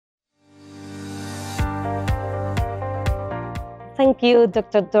thank you,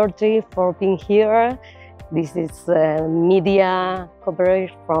 Dr. Doherty, for being here. This is media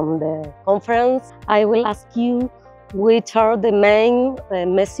coverage from the conference. I will ask you, which are the main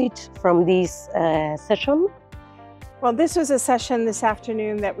message from this session? Well, this was a session this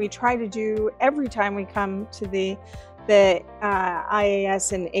afternoon that we try to do every time we come to the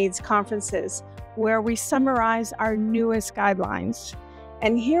IAS and AIDS conferences, where we summarize our newest guidelines.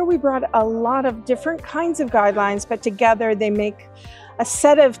 And here we brought a lot of different kinds of guidelines, but together they make a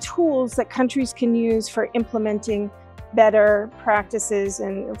set of tools that countries can use for implementing better practices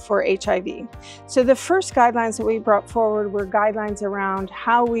for HIV. So the first guidelines that we brought forward were guidelines around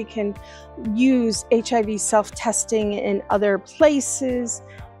how we can use HIV self-testing in other places,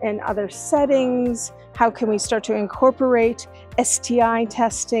 in other settings. How can we start to incorporate STI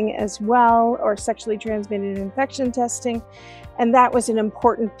testing as well, or sexually transmitted infection testing? And that was an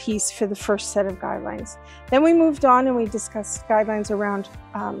important piece for the first set of guidelines. Then we moved on and we discussed guidelines around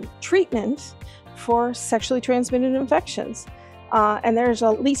treatment for sexually transmitted infections. And there's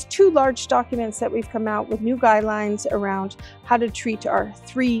at least 2 large documents that we've come out with new guidelines around how to treat our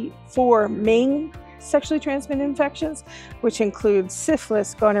 4 main sexually transmitted infections, which include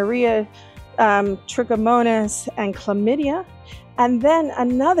syphilis, gonorrhea, trichomonas, and chlamydia. And then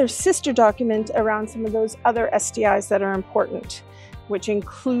another sister document around some of those other STIs that are important, which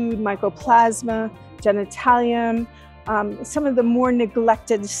include mycoplasma, genitalium, some of the more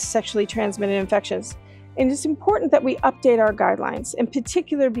neglected sexually transmitted infections. And it's important that we update our guidelines, in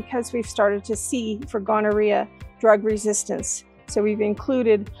particular because we've started to see for gonorrhea drug resistance. So we've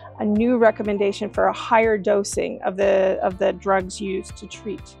included a new recommendation for a higher dosing of the drugs used to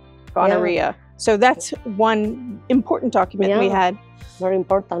treat gonorrhea. Yeah. So that's one important document we had. Very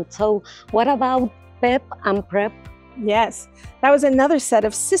important. So what about PEP and PrEP? Yes, that was another set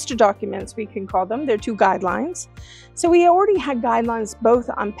of sister documents, we can call them. They're 2 guidelines. So we already had guidelines both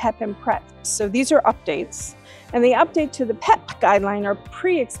on PEP and PrEP. So these are updates. And the update to the PEP guideline, or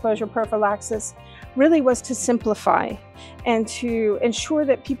pre-exposure prophylaxis, really was to simplify and to ensure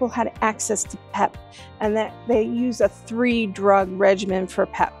that people had access to PEP and that they use a 3-drug regimen for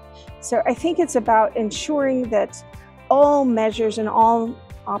PEP. So I think it's about ensuring that all measures and all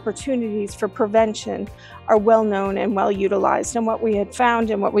opportunities for prevention are well known and well utilized. And what we had found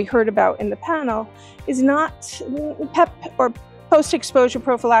and what we heard about in the panel is not PEP, or post-exposure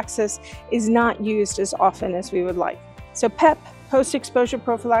prophylaxis, is not used as often as we would like. So PEP, post-exposure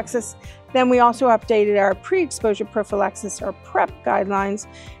prophylaxis. Then we also updated our pre-exposure prophylaxis, or PrEP guidelines,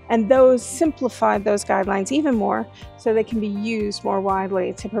 and those simplified those guidelines even more so they can be used more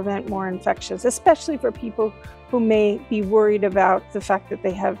widely to prevent more infections, especially for people who may be worried about the fact that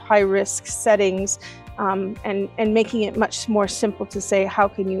they have high-risk settings, and making it much more simple to say, how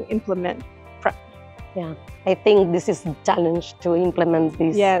can you implement PrEP? Yeah, I think this is a challenge to implement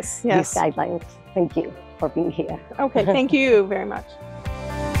these guidelines. Thank you for being here. Okay, thank you very much.